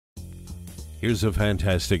Here's a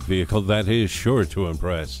fantastic vehicle that is sure to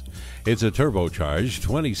impress. It's a turbocharged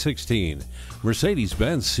 2016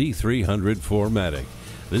 Mercedes-Benz C300 4MATIC.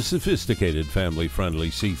 This sophisticated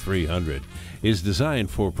family-friendly C300 is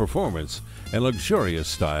designed for performance and luxurious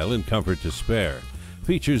style and comfort to spare.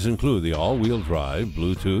 Features include the all-wheel drive,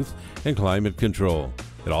 Bluetooth, and climate control.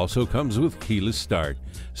 It also comes with keyless start,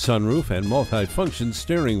 sunroof and multi-function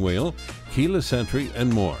steering wheel, keyless entry,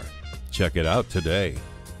 and more. Check it out today.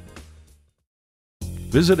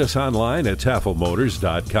 Visit us online at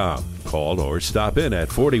tafelmotors.com. Call or stop in at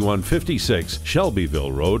 4156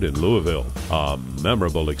 Shelbyville Road in Louisville. A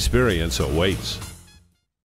memorable experience awaits.